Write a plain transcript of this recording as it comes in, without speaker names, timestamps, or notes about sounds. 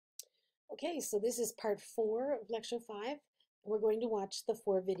Okay, so this is part 4 of lecture 5, and we're going to watch the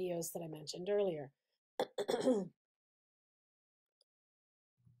 4 videos that I mentioned earlier.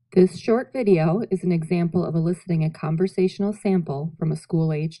 This short video is an example of eliciting a conversational sample from a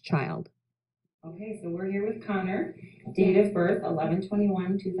school-age child. Okay, so we're here with Connor. Date of birth,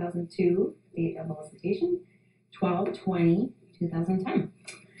 11/21/2002. Date of elicitation, 12/20/2010.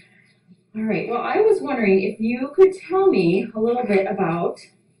 All right, well, I was wondering if you could tell me a little bit about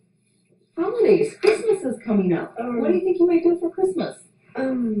holidays. Christmas is coming up. What do you think you might do for Christmas?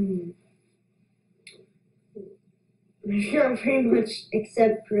 Not very much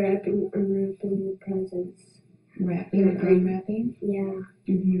except wrapping, unwrapping the presents. Wrapping and unwrapping? Yeah.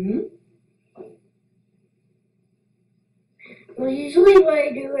 Mm-hmm. Well, usually what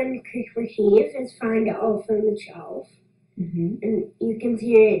I do on Christmas Eve is find Elf on the shelf. Mm-hmm. And you can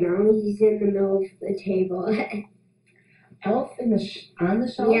see right now he's in the middle of the table. Elf in the on the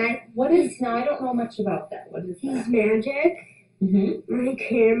shelf? Yeah. What is, now I don't know much about that. What is He's that? magic. Mm-hmm. My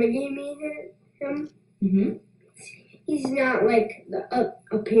grandma gave me him. Mm-hmm. He's not like the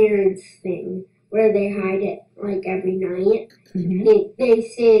appearance thing where they hide it like every night. Mm-hmm. They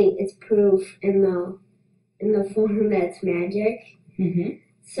say it's proof in the form that's magic. Mm-hmm.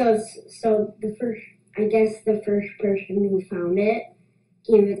 So the first person who found it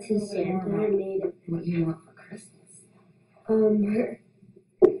gave it to Santa and made it. What do you want for Christmas?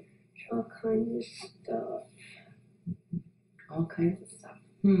 All kinds of stuff. All kinds of stuff.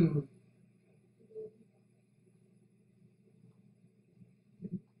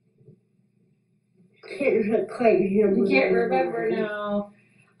 Can't quite remember. You can't remember now.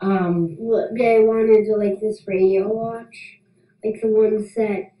 What I wanted to like this radio watch, like the ones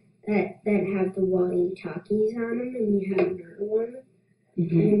that have the walkie-talkies on them, and you have another one, and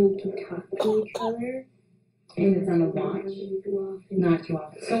then you can talk to each other. And it's on the watch. Not too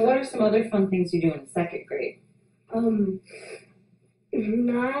often. So what are some other fun things you do in 2nd grade?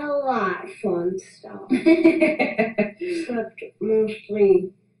 Not a lot of fun stuff. Except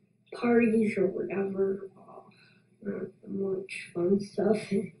mostly parties or whatever. Not much fun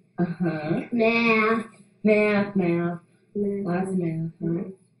stuff. Uh-huh. Math. Math. Lots of math,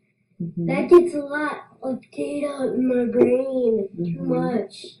 huh? Mm-hmm. That gets a lot of data in my brain. Too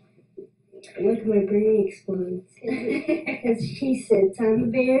much. Like my brain explodes. Because she sits on the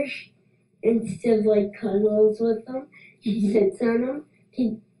bears instead of like cuddles with them. She sits on them.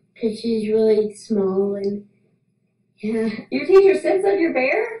 Because she's really small and yeah. Your teacher sits on your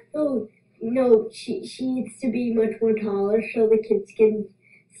bear? Oh, no, she needs to be much more taller so the kids can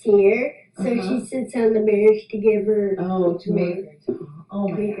see her. So she sits on the bears to give her. Oh, to make her tall. Oh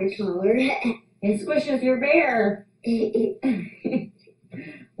my make her taller. And squishes your bear.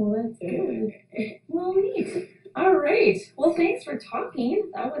 Well, that's good. Well, neat. All right. Well, thanks for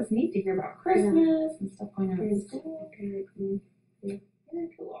talking. That was neat to hear about Christmas and stuff going on in school. Very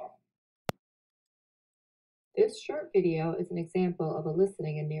cool. This short video is an example of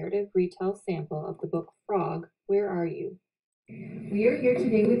eliciting a narrative retell sample of the book Frog, Where Are You? We are here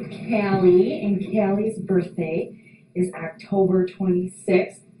today with Callie, and Callie's birthday is October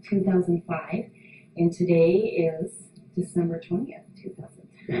 26th, 2005, and today is December 20th,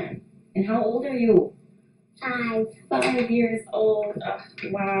 2010. And how old are you? 5. 5 years old. Oh,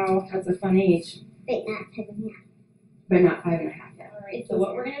 wow, that's a fun age. But not 7 yet. But not 5 and a half yet. All right, so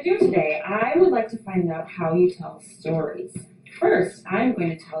what we're going to do today, I would like to find out how you tell stories. First, I'm going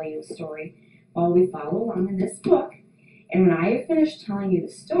to tell you a story while we follow along in this book. And when I have finished telling you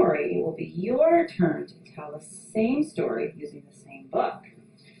the story, it will be your turn to tell the same story using the same book.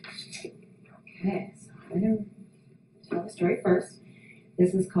 Okay, so I'm going to tell the story first.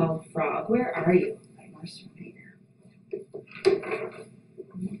 This is called Frog, Where Are You? By Marcia Rainer.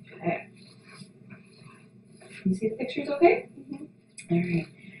 Okay. Can you see the pictures okay? All right.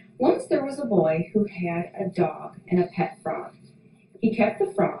 Once there was a boy who had a dog and a pet frog. He kept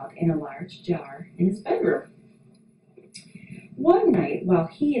the frog in a large jar in his bedroom. One night, while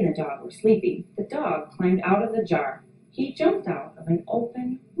he and the dog were sleeping, the dog climbed out of the jar. He jumped out of an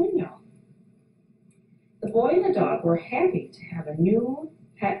open window. The boy and the dog were happy to have a new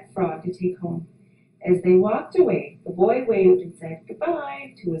pet frog to take home. As they walked away, the boy waved and said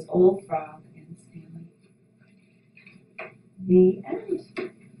goodbye to his old frog and his family. The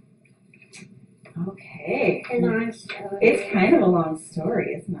end. Okay. A long story. It's kind of a long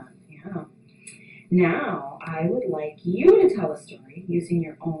story, isn't it? Yeah. Now, I would like you to tell a story using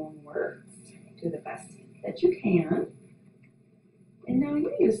your own words. Do the best that you can. And now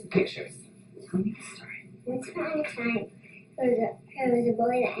you use the pictures. Tell me the story. Once upon a time, there was a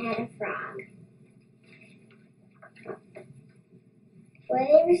boy that had a frog. While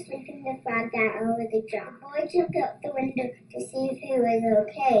they were sleeping, the frog got over the jar. The boy jumped out the window to see if he was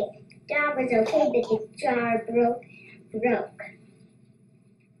okay. The dog was okay, but the jar broke.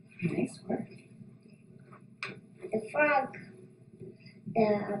 Nice work.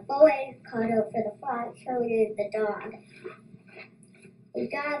 The boy called out for the frog, so did the dog. The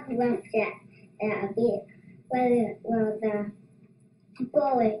dog left at a bit, while the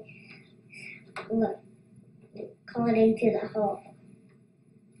boy called into the hole.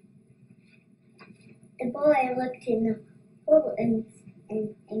 The boy looked in the hole and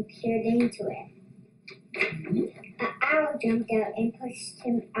peered into it. An owl jumped out and pushed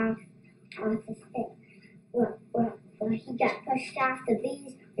him off the stick. Well, he got pushed off. The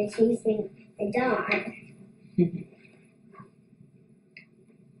bees were chasing the dog.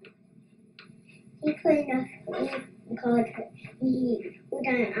 He couldn't he hold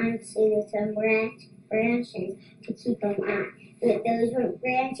on to some branches to keep him on. But those were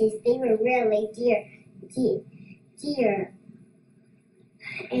branches, they were really deer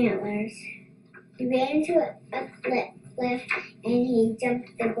antlers. He ran into a cliff and he jumped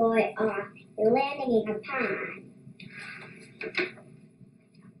the boy off, landing in a pond.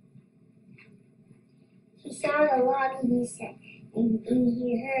 He saw the log and he said, and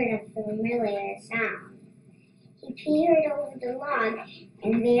he heard a familiar sound. He peered over the log,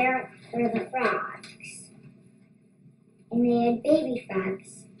 and there were the frogs. And they had baby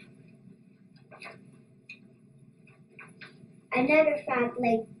frogs. Another frog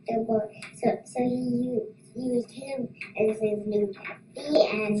liked the boy, so he used him as his new pet. The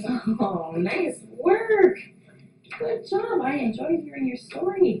end. Oh, nice work. Good job. I enjoyed hearing your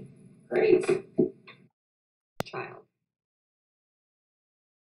story. Great. Child.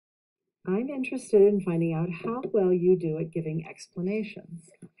 I'm interested in finding out how well you do at giving explanations.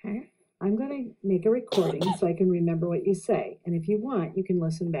 Okay. I'm going to make a recording so I can remember what you say. And if you want, you can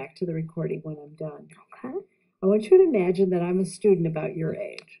listen back to the recording when I'm done. Okay. I want you to imagine that I'm a student about your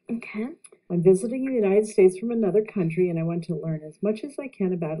age. Okay. I'm visiting the United States from another country, and I want to learn as much as I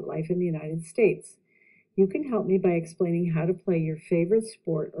can about life in the United States. You can help me by explaining how to play your favorite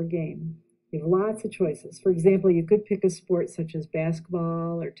sport or game. You have lots of choices. For example, you could pick a sport such as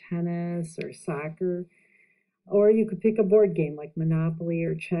basketball or tennis or soccer, or you could pick a board game like Monopoly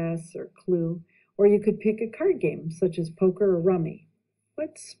or chess or Clue, or you could pick a card game such as poker or rummy.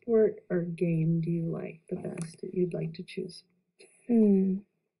 What sport or game do you like the best that you'd like to choose? Can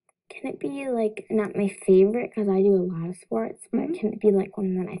it be like not my favorite because I do a lot of sports, but can it be like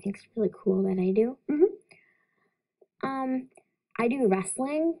one that I think is really cool that I do? I do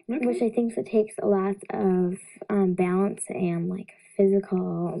wrestling, which I think takes a lot of balance and like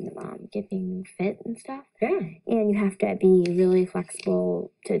physical getting fit and stuff. Yeah. And you have to be really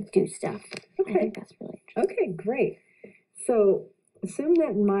flexible to do stuff. Okay. I think that's really interesting. Okay, great. So assume that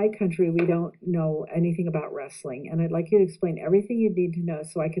in my country we don't know anything about wrestling, and I'd like you to explain everything you need to know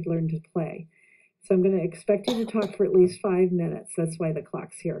so I could learn to play. So I'm going to expect you to talk for at least 5 minutes. That's why the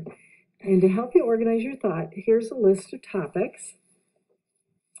clock's here. And to help you organize your thought, here's a list of topics.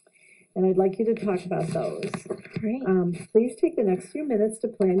 And I'd like you to talk about those. Great. Please take the next few minutes to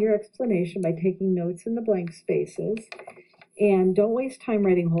plan your explanation by taking notes in the blank spaces. And don't waste time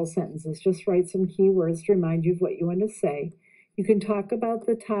writing whole sentences. Just write some key words to remind you of what you want to say. You can talk about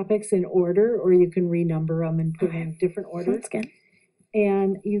the topics in order, or you can renumber them and put them in a different order. That's good.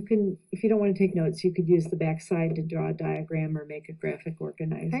 And you can, if you don't want to take notes, you could use the back side to draw a diagram or make a graphic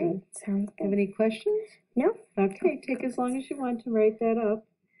organizer. All right. Sounds good. Have any questions? No. Okay, take as long as you want to write that up.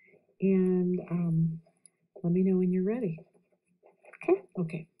 And let me know when you're ready. Okay.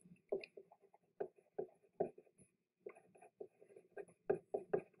 Okay.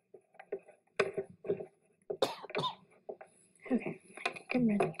 Okay. I think I'm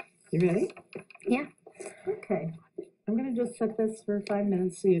ready. You ready? Yeah. Okay. I'm going to just set this for 5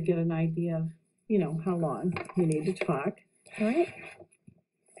 minutes so you get an idea of, you know, how long you need to talk. All right.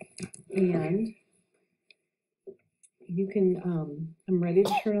 And you can, I'm ready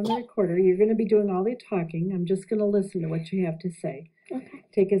to turn on the recorder. You're going to be doing all the talking. I'm just going to listen to what you have to say. Okay.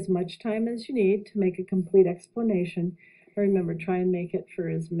 Take as much time as you need to make a complete explanation. Remember, try and make it for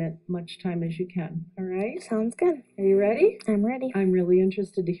as much time as you can. All right? Sounds good. Are you ready? I'm ready. I'm really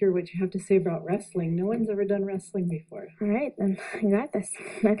interested to hear what you have to say about wrestling. No one's ever done wrestling before. All right, then I got this.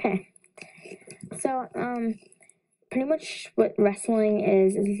 Okay. So, pretty much what wrestling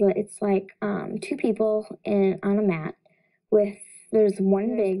is it's like two people on a mat with there's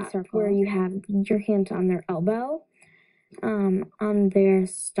one big circle where you have your hands on their elbow, on their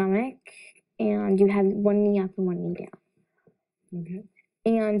stomach, and you have one knee up and one knee down. Okay.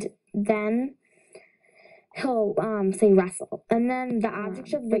 And then he'll say wrestle, and then the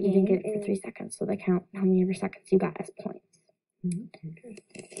object of the game. But you didn't get it for 3 seconds, so they count how many ever seconds you got as points.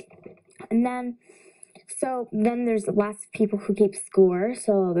 And then, so then there's lots of people who keep score.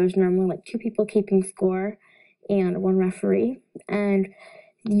 So there's normally like 2 people keeping score, and 1 referee. And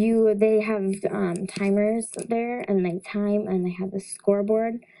they have timers there, and they time, and they have the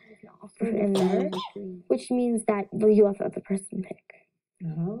scoreboard in there, which means that you let the other person pick.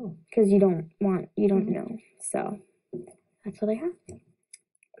 Oh, Because you don't know. So that's what I have.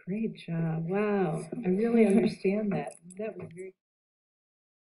 great job. Wow. I really understand that. That was very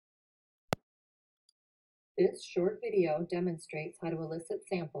This short video demonstrates how to elicit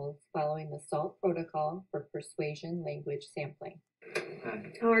samples following the SALT protocol for persuasion language sampling.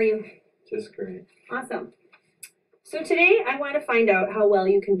 Hi, How are you? just great. Awesome. So today I want to find out how well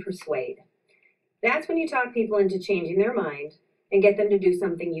you can persuade. That's when you talk people into changing their mind and get them to do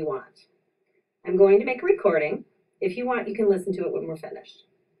something you want. I'm going to make a recording. If you want, you can listen to it when we're finished.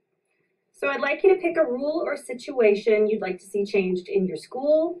 So I'd like you to pick a rule or situation you'd like to see changed in your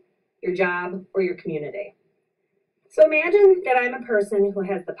school, your job, or your community. So imagine that I'm a person who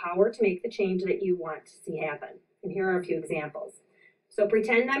has the power to make the change that you want to see happen. And here are a few examples. So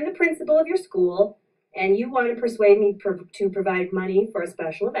pretend I'm the principal of your school and you want to persuade me to provide money for a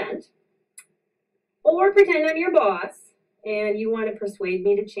special event. Or pretend I'm your boss and you want to persuade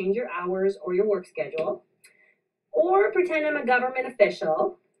me to change your hours or your work schedule. Or pretend I'm a government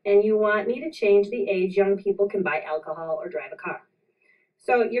official and you want me to change the age young people can buy alcohol or drive a car.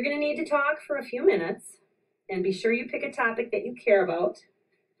 So you're going to need to talk for a few minutes and be sure you pick a topic that you care about.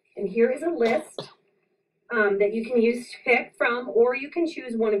 And here is a list that you can use to pick from, or you can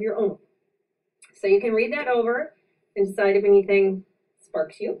choose one of your own. So you can read that over and decide if anything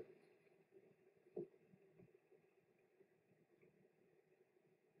sparks you.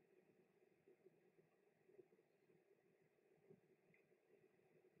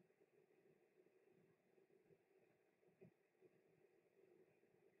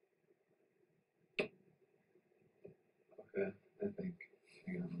 Okay, I think.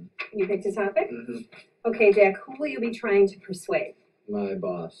 Hang on. You picked a topic? Mm-hmm. Okay, Jack, who will you be trying to persuade? My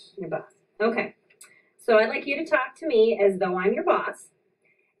boss. Your boss. Okay. So I'd like you to talk to me as though I'm your boss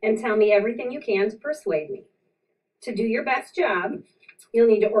and tell me everything you can to persuade me. To do your best job, you'll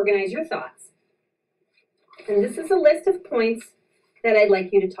need to organize your thoughts. And this is a list of points that I'd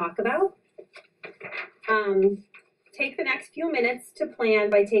like you to talk about. Take the next few minutes to plan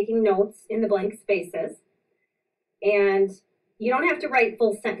by taking notes in the blank spaces. And you don't have to write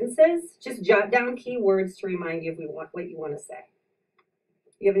full sentences, just jot down key words to remind you of what you want to say.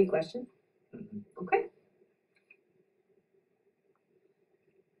 You have any questions? Mm-hmm. Okay.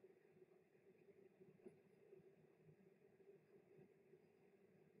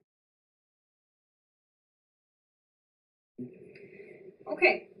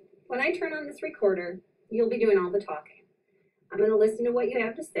 Okay, when I turn on this recorder, you'll be doing all the talking. I'm going to listen to what you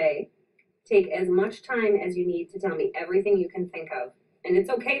have to say. Take as much time as you need to tell me everything you can think of. And it's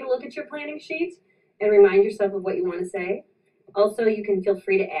okay to look at your planning sheet and remind yourself of what you want to say. Also, you can feel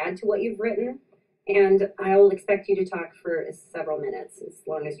free to add to what you've written, and I will expect you to talk for several minutes, as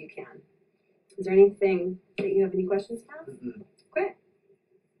long as you can. Is there anything that you have any questions about? Mm-hmm. Okay.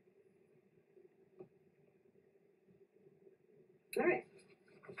 All right.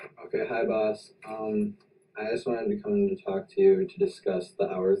 Okay, hi boss. I just wanted to come to talk to you to discuss the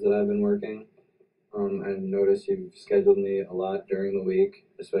hours that I've been working. I noticed you've scheduled me a lot during the week,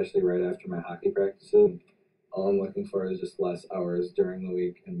 especially right after my hockey practices. All I'm looking for is just less hours during the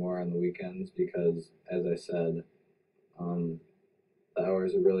week and more on the weekends because, as I said, the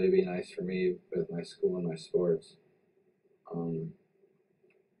hours would really be nice for me with my school and my sports.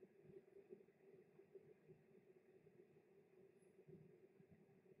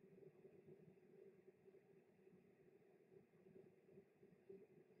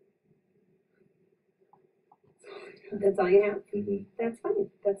 That's all you have? Mm-hmm. That's fine.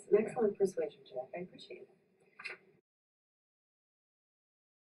 That's an excellent persuasion, Jack. I appreciate it.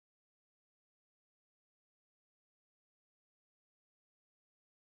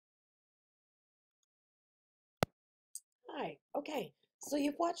 Hi. Okay. So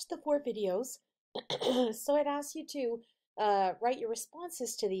you've watched the 4 videos. So I'd ask you to write your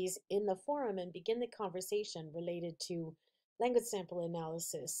responses to these in the forum and begin the conversation related to language sample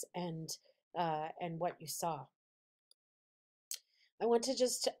analysis and what you saw. I want to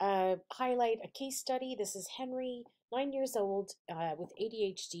just highlight a case study. This is Henry, 9 years old, with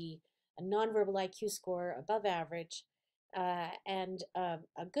ADHD, a nonverbal IQ score above average, and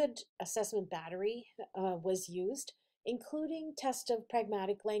a good assessment battery was used, including test of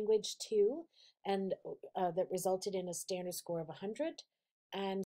pragmatic language 2, and that resulted in a standard score of 100. And